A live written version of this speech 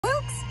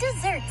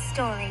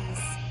Stories.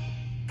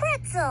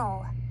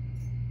 Pretzel.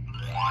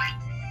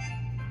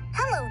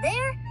 Hello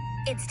there.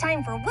 It's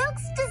time for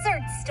Wilk's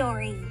Dessert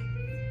Story.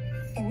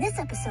 In this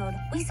episode,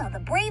 we saw the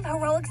brave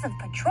heroics of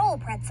Patrol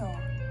Pretzel.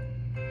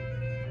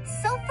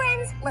 So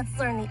friends, let's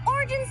learn the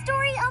origin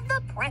story of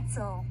the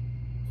pretzel.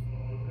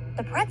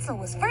 The pretzel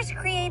was first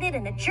created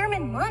in a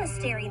German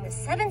monastery in the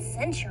 7th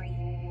century.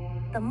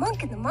 The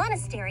monk in the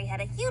monastery had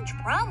a huge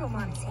problem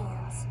on his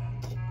hands.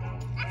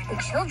 The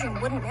children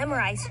wouldn't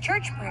memorize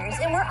church prayers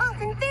and were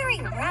often very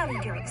rowdy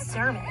during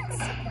sermons.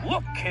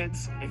 Look,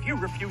 kids, if you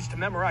refuse to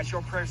memorize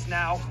your prayers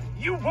now,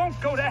 you won't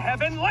go to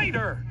heaven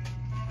later.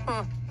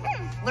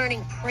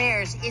 Learning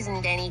prayers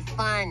isn't any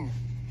fun.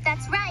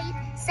 That's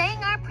right. Saying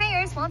our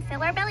prayers won't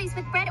fill our bellies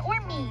with bread or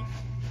meat.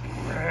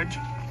 Bread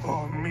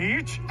or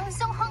meat? I'm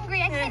so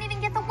hungry I can't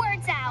even get the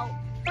words out.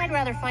 I'd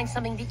rather find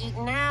something to eat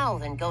now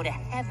than go to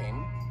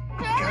heaven.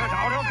 Get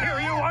out of here,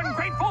 you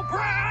ungrateful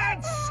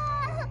brats!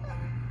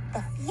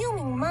 The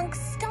fuming monk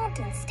stomped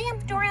and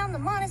stamped around the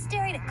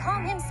monastery to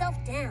calm himself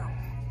down.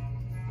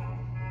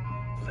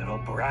 Little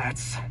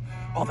brats.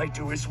 All they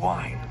do is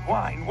whine,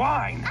 whine,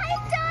 whine.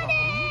 I've done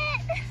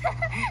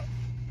it!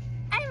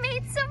 I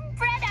made some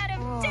bread out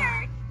of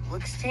dirt.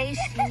 Looks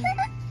tasty.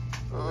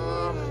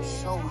 I'm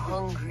so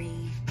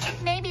hungry.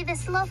 Maybe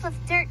this loaf of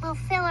dirt will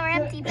fill our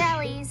empty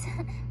bellies.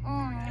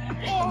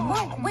 The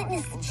monk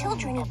witnessed the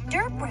children eat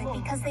dirt bread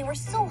because they were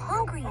so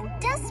hungry and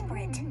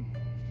desperate.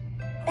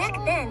 Back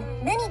then,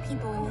 many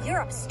people in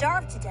Europe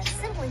starved to death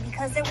simply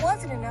because there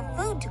wasn't enough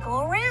food to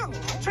go around.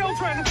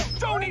 Children,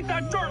 don't eat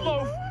that dirt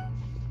loaf!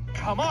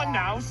 Come on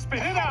now, spit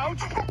it out!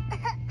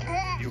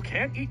 You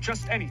can't eat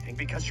just anything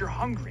because you're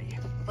hungry.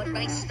 But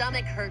my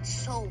stomach hurts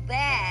so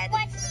bad.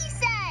 What he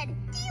said!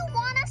 Do you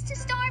want us to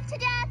starve to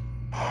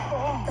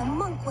death? The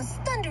monk was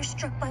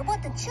thunderstruck by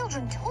what the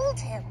children told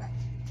him.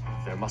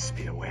 There must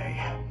be a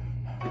way.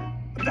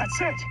 That's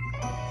it!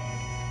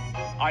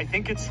 I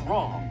think it's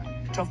wrong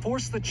to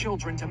force the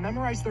children to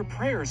memorize their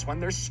prayers when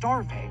they're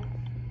starving.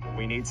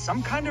 We need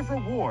some kind of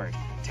reward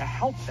to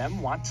help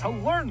them want to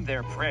learn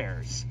their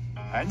prayers.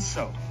 And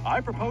so,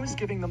 I propose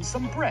giving them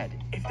some bread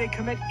if they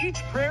commit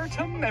each prayer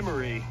to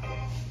memory.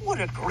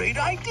 What a great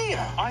idea!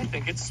 I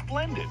think it's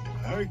splendid.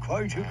 I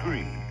quite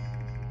agree.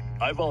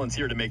 I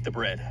volunteer to make the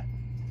bread.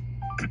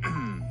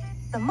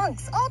 The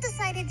monks all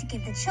decided to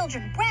give the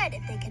children bread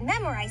if they can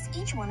memorize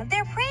each one of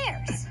their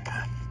prayers.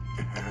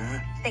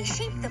 They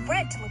shaped the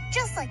bread to look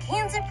just like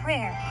hands in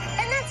prayer,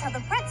 and that's how the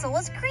pretzel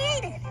was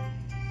created.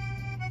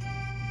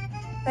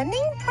 The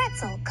name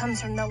pretzel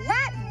comes from the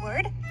Latin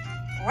word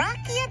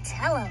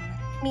brachiatellum,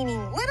 meaning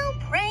little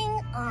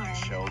praying arm.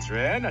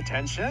 Children,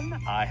 attention.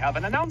 I have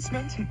an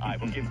announcement. I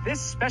will give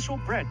this special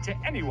bread to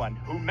anyone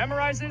who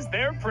memorizes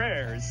their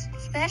prayers.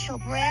 Special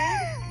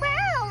bread?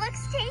 Wow,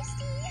 looks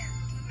tasty.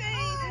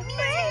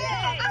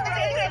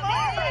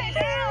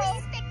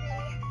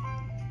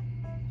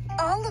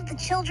 All of the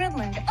children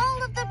learned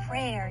all of the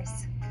prayers.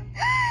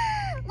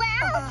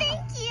 Wow,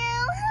 thank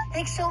you.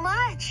 Thanks so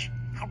much.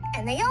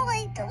 And they all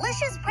ate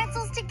delicious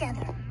pretzels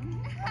together.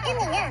 In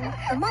the end,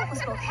 the monk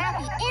was both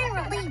happy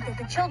and relieved that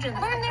the children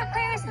learned their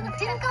prayers and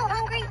didn't go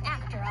hungry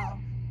after all.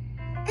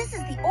 This is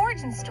the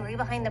origin story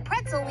behind the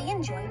pretzel we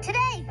enjoyed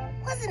today.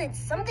 Wasn't it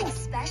something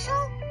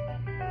special?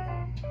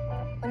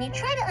 When you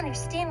try to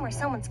understand where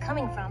someone's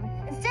coming from,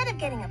 instead of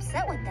getting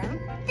upset with them,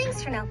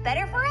 things turn out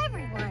better for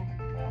everyone.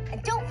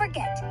 And don't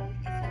forget,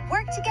 if we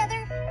work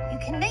together, you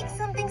can make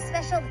something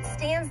special that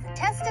stands the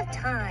test of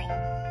time.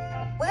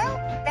 Well,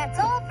 that's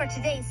all for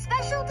today's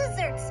special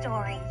dessert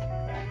story.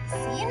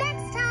 See you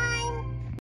next time!